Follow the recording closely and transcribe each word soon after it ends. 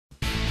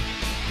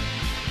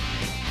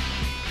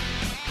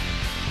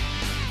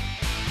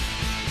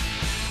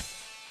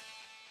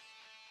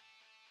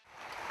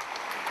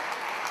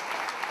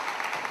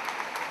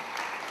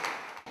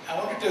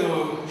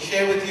to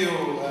share with you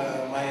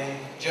my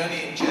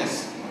journey in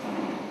chess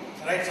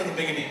right from the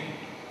beginning.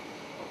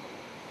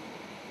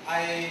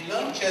 I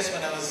learned chess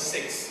when I was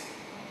 6.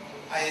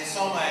 I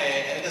saw my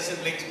elder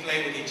siblings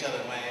play with each other,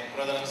 my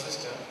brother and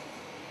sister,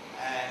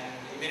 and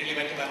immediately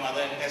went to my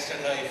mother and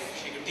tested her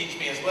if she could teach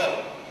me as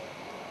well,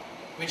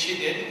 which she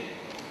did.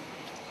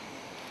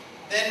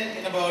 Then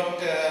in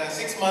about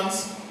 6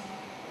 months,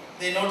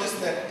 they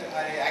noticed that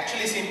I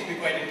actually seemed to be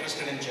quite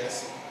interested in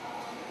chess.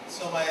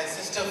 So my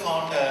sister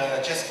found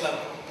a chess club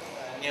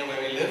near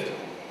where we lived,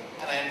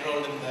 and I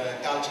enrolled in the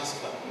Tal Chess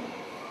Club.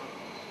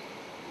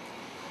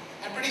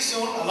 And pretty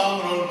soon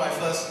along rolled my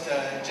first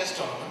chess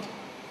tournament.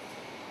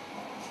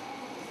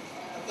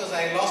 Of course,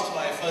 I lost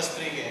my first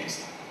 3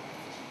 games.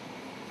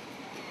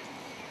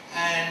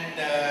 And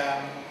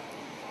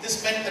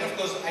this meant that, of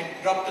course, I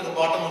dropped to the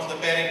bottom of the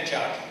pairing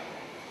chart,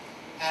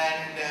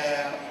 and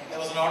there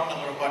was an odd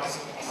number of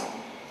participants.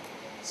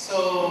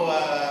 So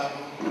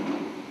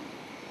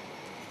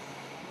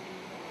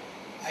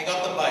I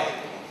got the bye,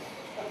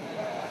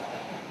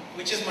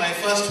 which is my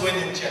first win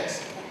in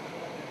chess.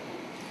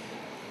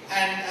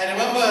 And I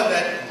remember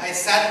that I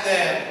sat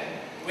there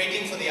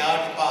waiting for the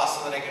hour to pass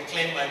so that I could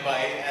claim my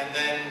bye, and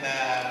then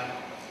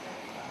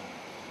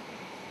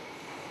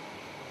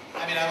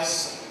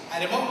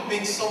I remember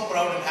being so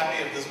proud and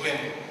happy of this win.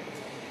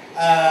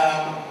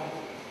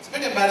 It's a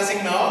bit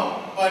embarrassing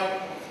now,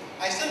 but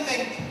I still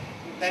think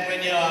that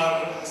when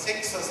you're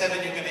 6 or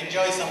 7, you can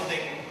enjoy something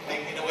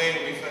like in a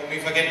way we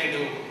forget to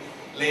do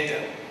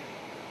later.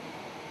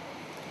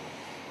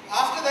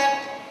 After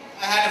that,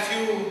 I had a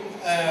few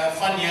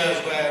fun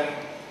years where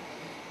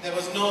there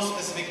was no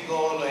specific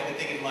goal or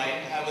anything in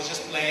mind. I was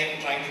just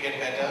playing, trying to get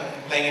better,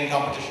 playing in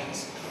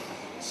competitions.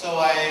 So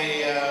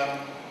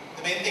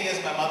the main thing is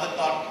my mother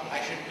thought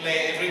I should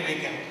play every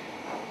weekend.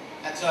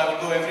 And so I would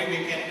go every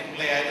weekend and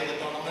play either the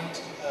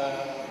tournament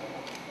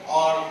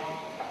or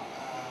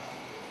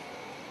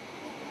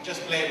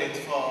just play with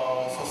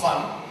for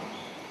fun.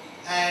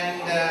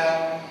 And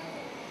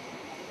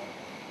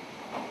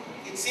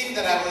it seemed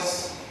that I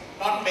was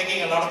not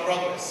making a lot of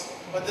progress.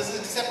 But this is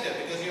deceptive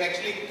because you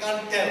actually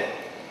can't tell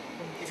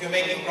if you're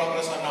making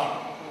progress or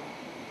not.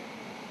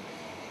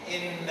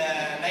 In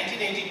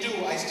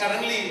 1982, I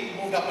suddenly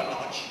moved up a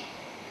notch.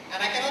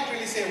 And I cannot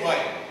really say why.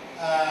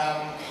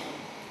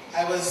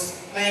 I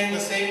was playing the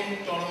same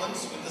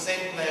tournaments with the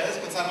same players,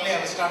 but suddenly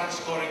I started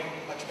scoring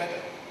much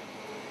better.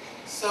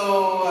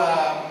 So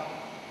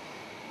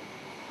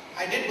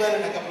I did well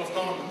in a couple of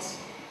tournaments.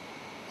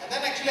 And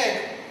then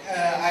actually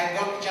I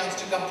got the chance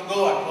to come to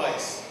Goa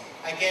twice.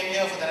 I came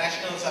here for the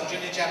National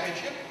Sub-Junior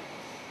Championship,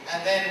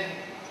 and then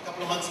a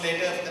couple of months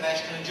later for the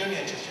National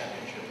Junior Chess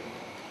Championship.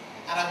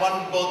 And I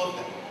won both of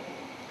them.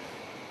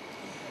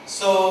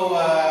 So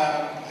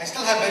I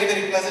still have very,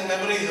 very pleasant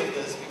memories of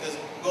this because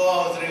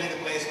Goa was really the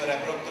place where I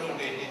broke through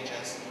into Indian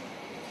chess.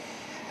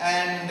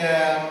 And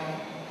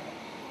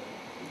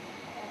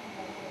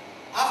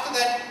after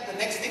that, the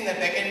next thing that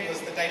beckoned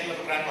was the title of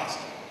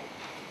Grandmaster.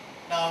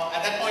 Now,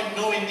 at that point,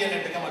 no Indian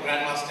had become a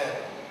Grandmaster.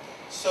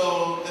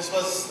 So this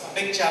was a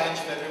big challenge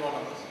for every one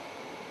of us.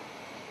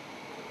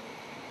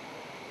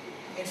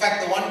 In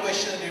fact, the one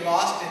question that we were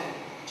asked in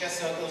chess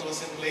circles was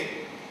simply,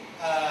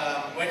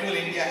 when will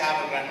India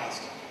have a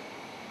Grandmaster?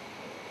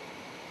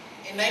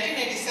 In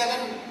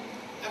 1987,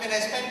 I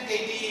spent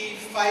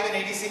 85 and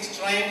 86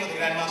 trying for the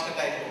Grandmaster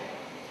title.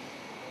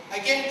 I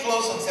came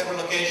close on several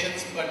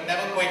occasions, but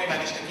never quite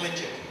managed to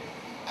clinch it.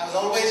 I was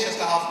always just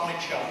a half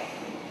point short.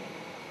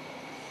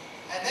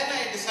 And then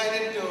I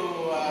decided to,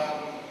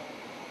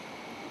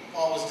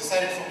 or was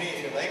decided for me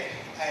if you like,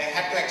 I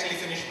had to actually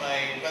finish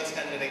my 12th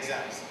standard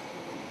exams.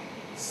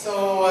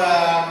 So,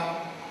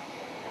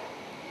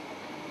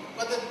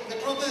 but the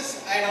truth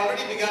is, I had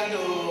already begun to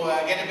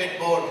get a bit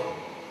bored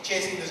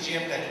chasing this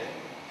GM title,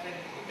 and it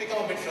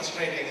became a bit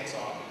frustrating and so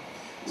on.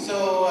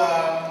 So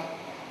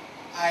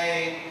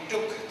I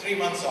took 3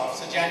 months off,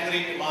 so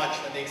January to March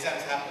when the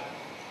exams happened.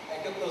 I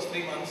took those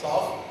 3 months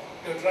off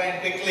to try and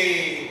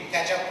quickly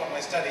catch up on my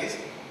studies,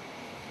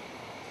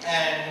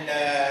 and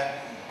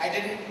I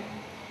didn't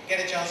get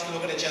a chance to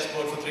look at a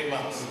chessboard for 3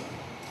 months.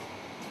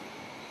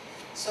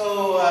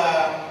 So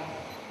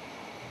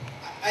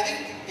I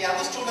think the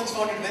other students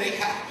found it very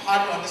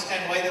hard to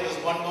understand why there was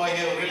one boy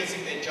here who really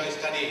seemed to enjoy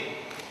studying.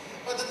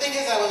 But the thing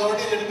is, I was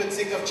already a little bit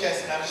sick of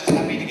chess and I was just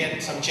happy to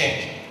get some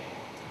change.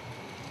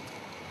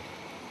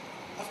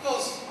 Of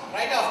course,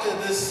 right after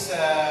this,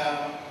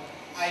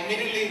 I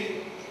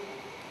immediately,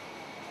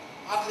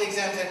 after the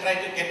exams, I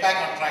tried to get back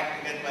on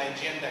track to get my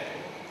GM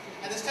title.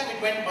 And this time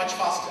it went much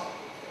faster.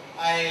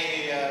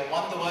 I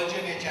won the World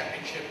Junior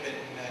Championship in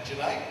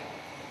July.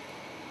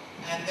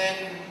 And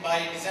then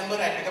by December,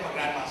 I become a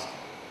Grandmaster.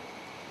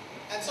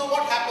 And so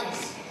what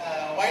happens?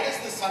 Why does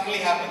this suddenly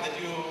happen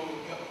that you're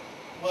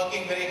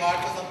working very hard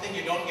for something,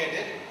 you don't get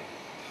it,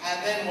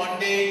 and then one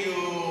day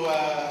you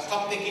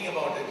stop thinking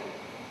about it,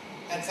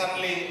 and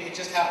suddenly it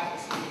just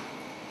happens?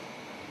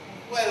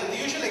 Well, the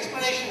usual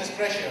explanation is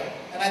pressure,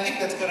 and I think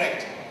that's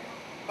correct.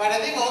 But I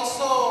think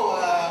also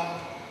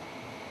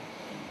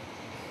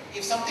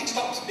if something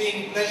stops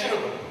being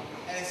pleasurable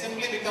and it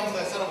simply becomes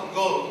a sort of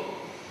goal,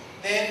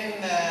 then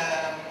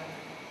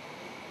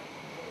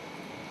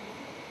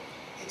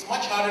it's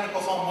much harder to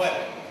perform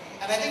well.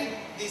 And I think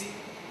these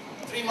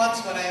 3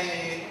 months when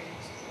I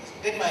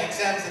did my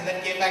exams and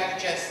then came back to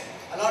chess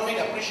allowed me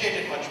to appreciate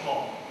it much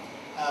more.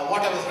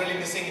 What I was really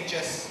missing in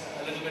chess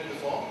a little bit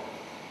before.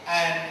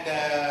 And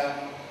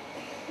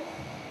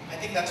I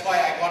think that's why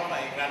I got my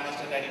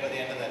Grandmaster title by the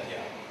end of that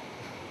year.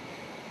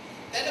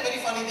 Then a very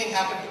funny thing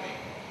happened to me,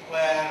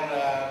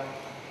 where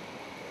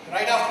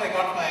right after I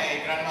got my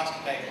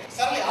Grandmaster title,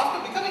 suddenly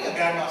after becoming a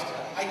Grandmaster,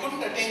 I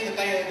couldn't attain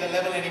the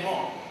level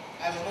anymore.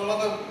 I was no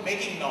longer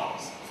making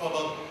norms for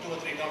about 2 or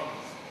 3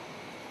 tournaments.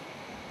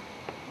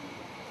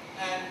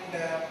 And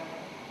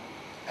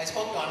I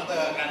spoke to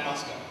another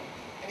Grandmaster,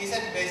 and he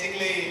said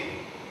basically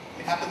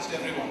it happens to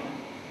everyone.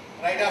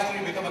 Right after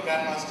you become a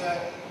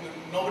Grandmaster,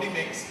 nobody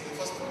makes, the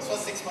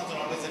first 6 months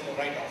are always at the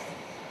write-off,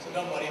 so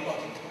don't worry about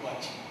it too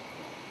much.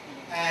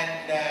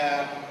 And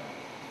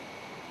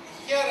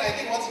here I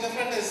think what's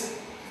different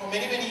is, for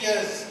many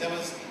years, there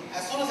was,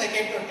 as soon as I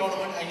came to a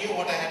tournament, I knew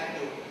what I had to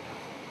do.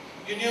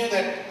 You knew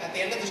that at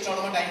the end of this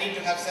tournament, I need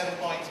to have 7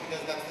 points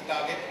because that's the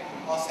target,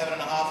 or 7.5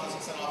 or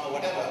 6.5 or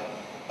whatever.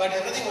 But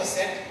everything was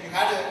set, you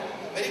had a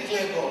very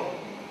clear goal.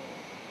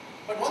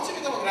 But once you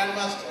become a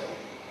Grandmaster,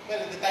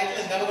 well, the title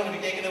is never going to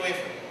be taken away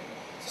from you.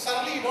 So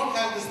suddenly you don't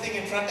have this thing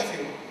in front of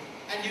you,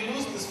 and you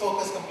lose this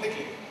focus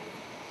completely.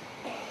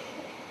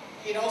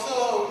 It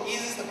also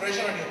eases the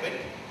pressure on you a bit.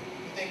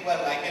 You think,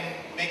 well, I can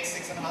make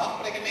 6.5,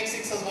 but I can make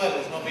 6 as well,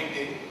 it's no big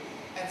deal.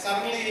 And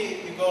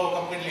suddenly you go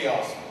completely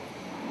off.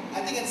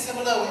 I think it's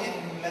similar in,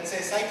 let's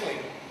say, cycling,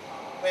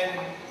 when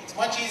it's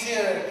much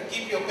easier to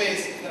keep your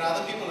pace if there are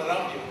other people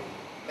around you,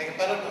 like a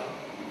peloton,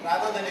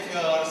 rather than if you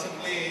are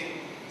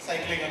simply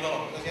cycling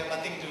alone, because you have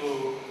nothing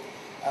to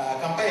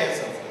compare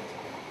yourself with.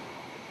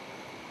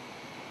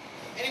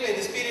 Anyway,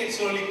 this period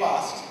slowly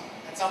passed.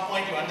 At some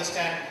point you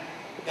understand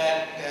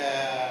that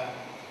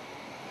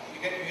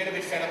you get a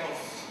bit fed up of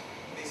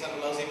these sort of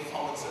lousy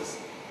performances,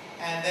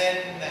 and then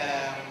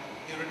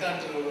you return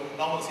to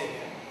normalcy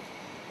again.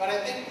 But I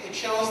think it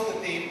shows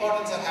that the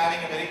importance of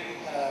having a very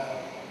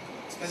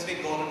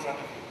specific goal in front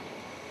of you.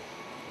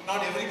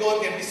 Not every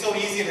goal can be so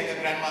easy like a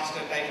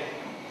Grandmaster title,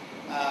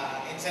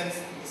 in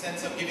the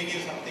sense of giving you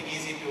something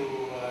easy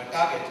to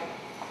target.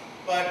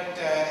 But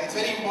it's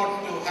very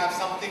important to have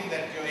something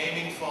that you're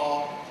aiming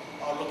for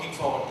or looking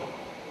forward to.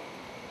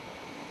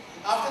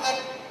 After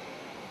that,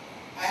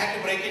 I had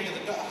to break into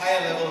the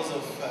higher levels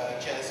of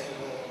chess, to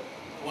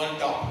the world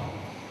top.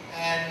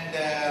 And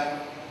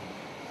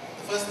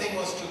the first thing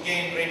was to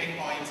gain rating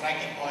points,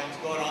 ranking points,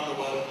 go around the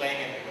world playing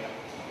everywhere.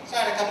 So I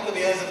had a couple of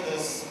years of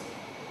this,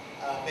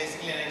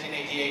 basically in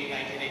 1988,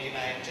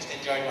 1989, just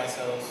enjoyed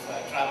myself,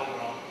 traveled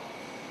around,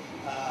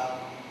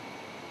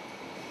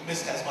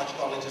 missed as much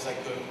college as I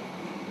could.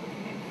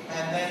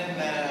 And then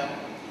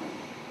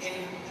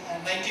in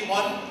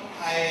 91,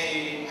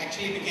 I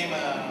actually became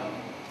a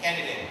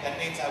candidate. That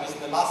means I was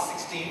in the last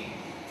 16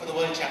 for the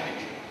World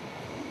Championship.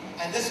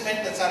 And this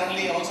meant that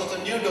suddenly all sorts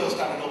of new doors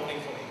started opening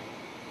for me.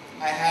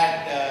 I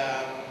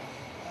had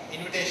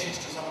invitations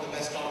to some of the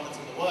best tournaments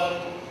in the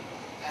world,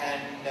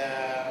 and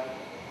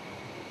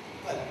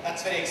well,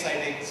 that's very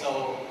exciting.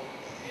 So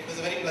it was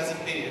a very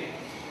pleasant period.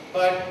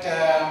 But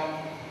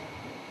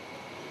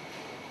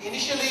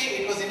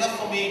initially it was enough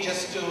for me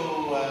just to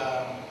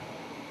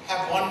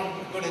have one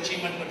good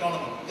achievement per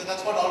tournament, because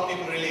that's what all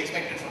people really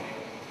expected from me.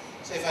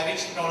 So if I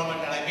reached the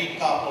tournament and I beat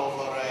Karpov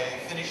or I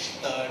finished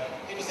third,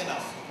 it was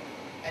enough.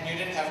 And you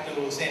didn't have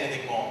to say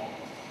anything more.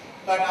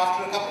 But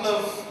after a couple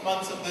of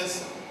months of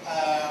this,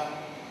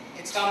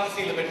 it started to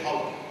feel a bit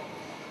hollow.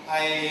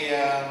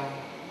 I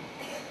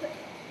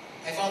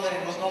found that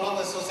it was no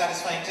longer so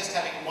satisfying just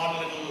having one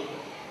little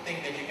thing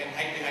that you can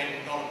hide behind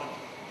in a tournament.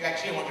 You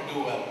actually want to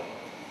do well.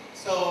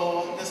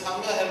 So this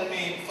hunger helped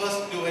me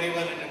first do very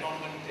well in a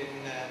tournament in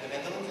the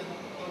Netherlands in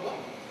October.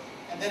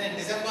 And then in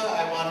December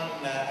I won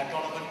a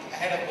tournament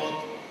ahead of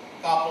both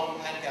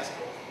Karpov and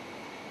Kasparov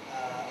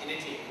in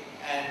Italy.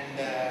 And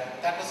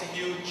that was a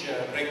huge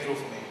breakthrough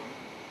for me.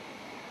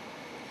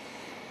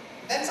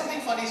 Then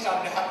something funny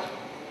started to happen.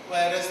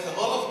 Whereas the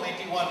whole of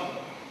 91,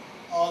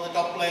 all the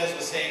top players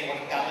were saying what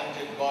a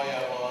talented boy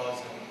I was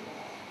and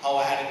how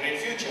I had a great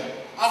future.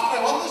 After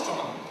I won this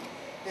tournament,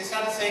 they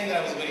started saying that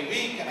I was very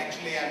weak and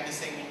actually I'm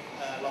missing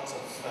lots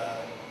of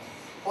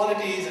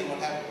qualities and what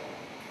have you.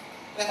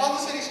 And I found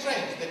this very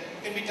strange, that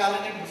you can be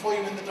talented before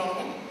you win the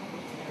tournament,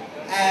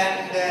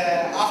 and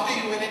after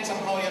you win it,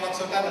 somehow you're not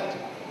so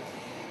talented.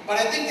 But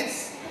I think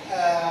it's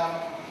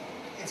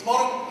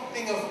more a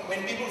thing of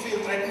when people feel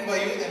threatened by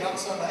you, they're not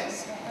so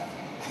nice.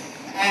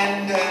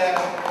 And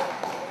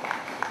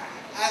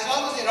as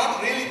long as you're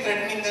not really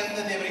threatening them,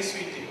 then they're very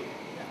sweet to you.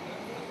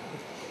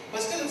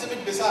 But still, it's a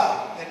bit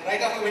bizarre that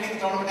right after winning the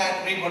tournament, I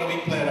had to read what a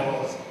weak player I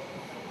was.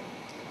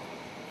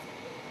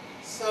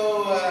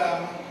 So,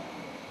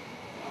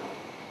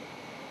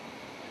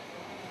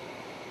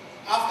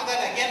 after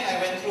that, again,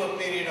 I went through a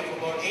period of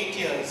about 8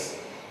 years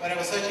where I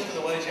was searching for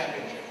the World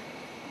Championship.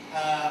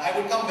 I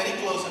would come very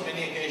close on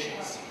many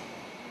occasions,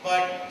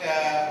 but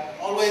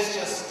always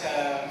just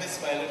miss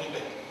by a little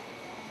bit.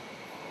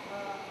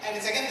 And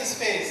it's again this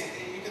phase.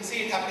 You can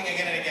see it happening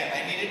again and again.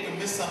 I needed to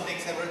miss something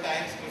several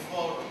times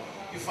before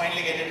you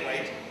finally get it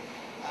right.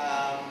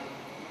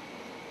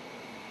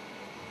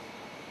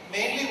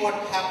 Mainly what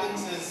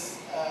happens is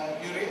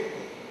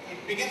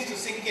it begins to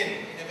sink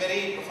in a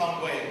very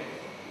profound way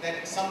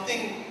that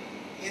something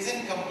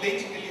isn't complete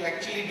till you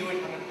actually do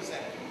it 100%.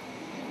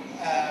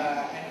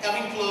 And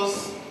coming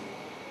close,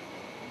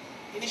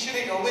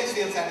 initially it always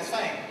feels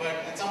satisfying, but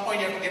at some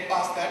point you have to get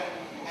past that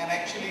and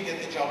actually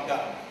get the job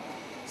done.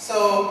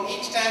 So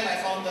each time I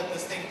found that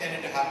this thing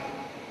tended to happen,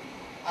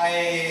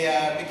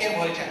 I became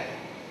world champion.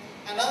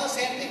 And now the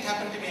same thing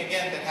happened to me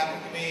again that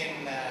happened to me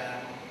in,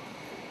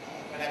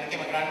 when I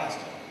became a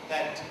grandmaster,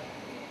 that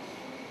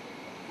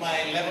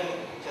my level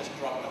just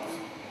dropped off.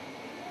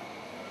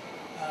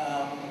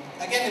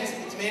 Again,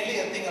 it's mainly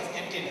a thing of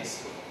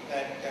emptiness,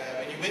 that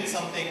when you win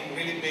something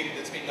really big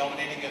that's been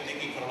dominating your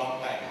thinking for a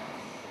long time,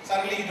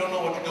 suddenly you don't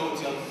know what to do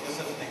with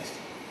yourself next.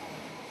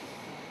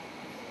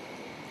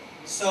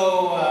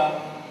 So,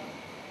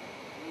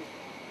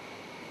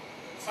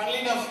 funnily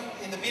enough,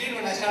 in the period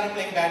when I started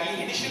playing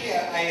badly, initially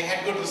I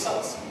had good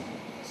results.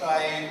 So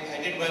I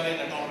did well in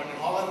a tournament in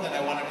Holland, then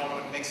I won a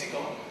tournament in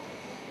Mexico.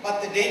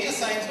 But the danger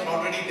signs were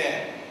already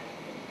there.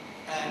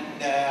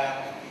 And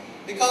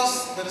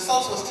because the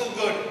results were still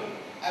good,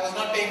 I was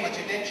not paying much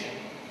attention.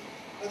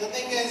 But the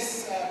thing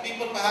is,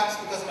 people perhaps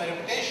because of my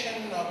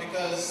reputation or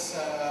because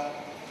of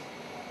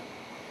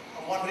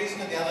one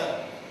reason or the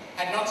other,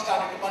 had not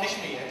started to punish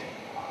me yet.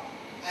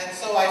 And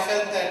so I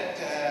felt that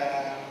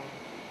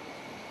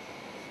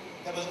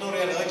there was no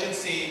real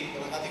urgency,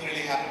 there was nothing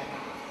really happening.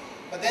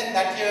 But then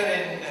that year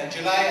in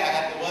July, I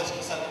had the worst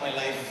result of my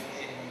life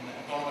in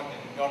a tournament in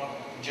Dortmund,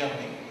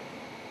 Germany.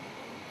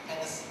 And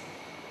this,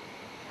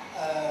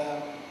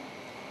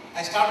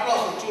 I started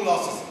off with 2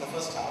 losses in the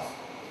first half.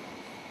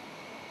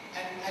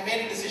 And I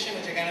made a decision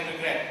which I kind of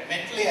regret.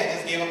 Mentally, I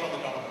just gave up on the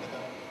tournament.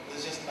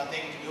 There's just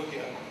nothing to do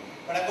here.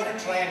 But I'm going to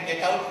try and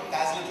get out with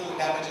as little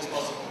damage as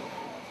possible.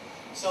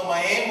 So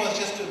my aim was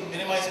just to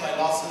minimize my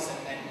losses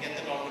and get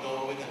the tournament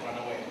over with and run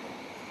away.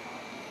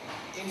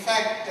 In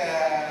fact,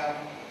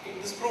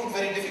 this proved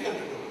very difficult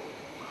to do.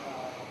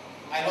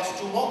 I lost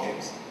 2 more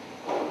games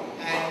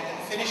and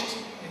finished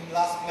in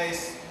last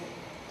place,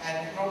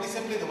 and probably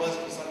simply the worst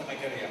result of my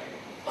career.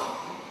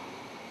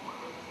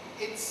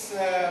 It's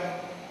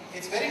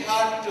very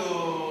hard to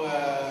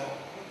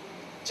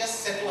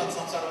just settle on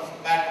some sort of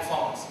bad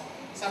performance.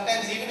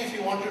 Sometimes even if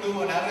you want to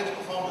do an average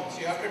performance,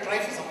 you have to try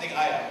for something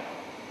higher.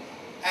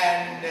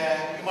 And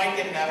you might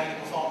get an average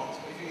performance.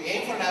 But if you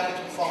aim for an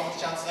average performance,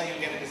 chances are you'll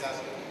get a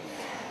disaster.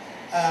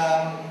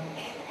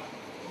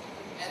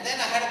 And then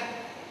I had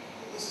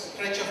a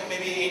stretch of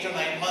maybe 8 or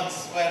 9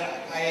 months where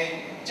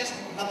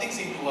nothing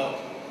seemed to work.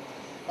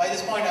 By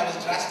this point, I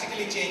was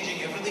drastically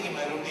changing everything in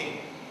my routine.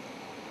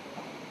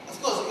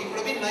 Of course, it would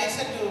have been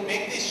nicer to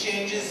make these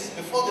changes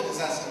before the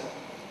disaster,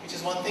 which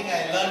is one thing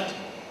I learned,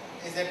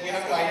 is that you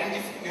have to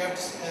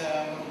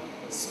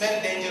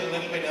smell danger a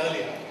little bit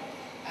earlier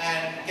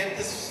and get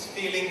this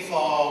feeling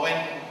for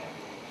when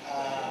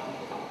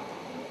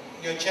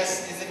your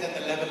chess isn't at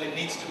the level it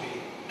needs to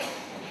be,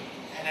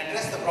 and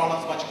address the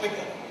problems much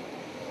quicker.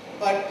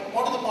 But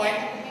more to the point,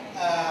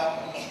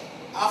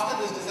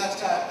 after this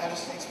disaster, I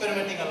was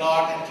experimenting a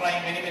lot and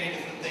trying many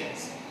different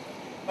things.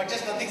 But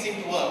just nothing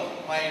seemed to work.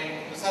 My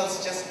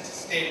results just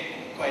stayed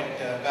quite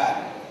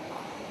bad.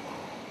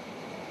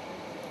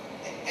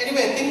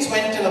 Anyway, things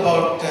went till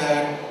about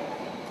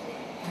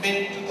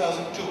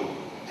mid-2002.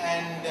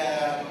 And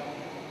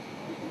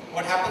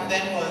what happened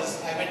then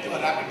was I went to a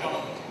rapid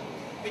tournament,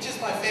 which is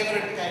my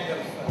favorite kind of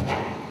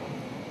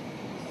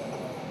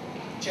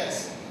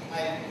chess.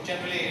 I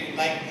generally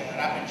like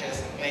rapid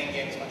chess and playing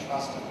games much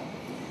faster.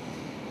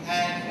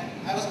 And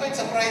I was quite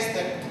surprised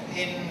that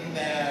in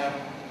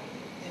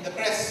the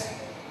press,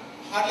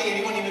 hardly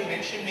anyone even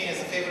mentioned me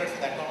as a favorite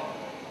for that tournament.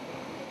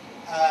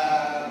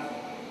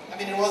 I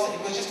mean, it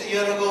was just a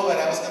year ago where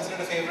I was considered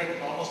a favorite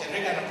in almost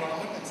every kind of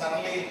tournament, and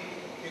suddenly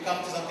you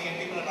come to something and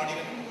people are not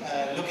even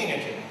looking at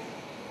you.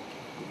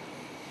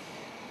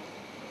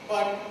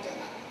 But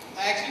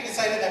I actually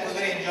decided that was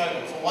very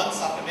enjoyable. For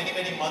once, after many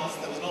months,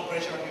 there was no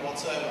pressure on me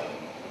whatsoever.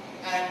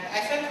 And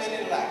I felt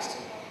very relaxed.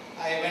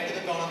 I went to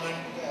the tournament,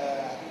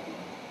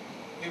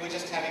 we were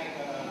just having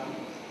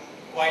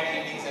quiet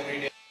evenings every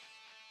day.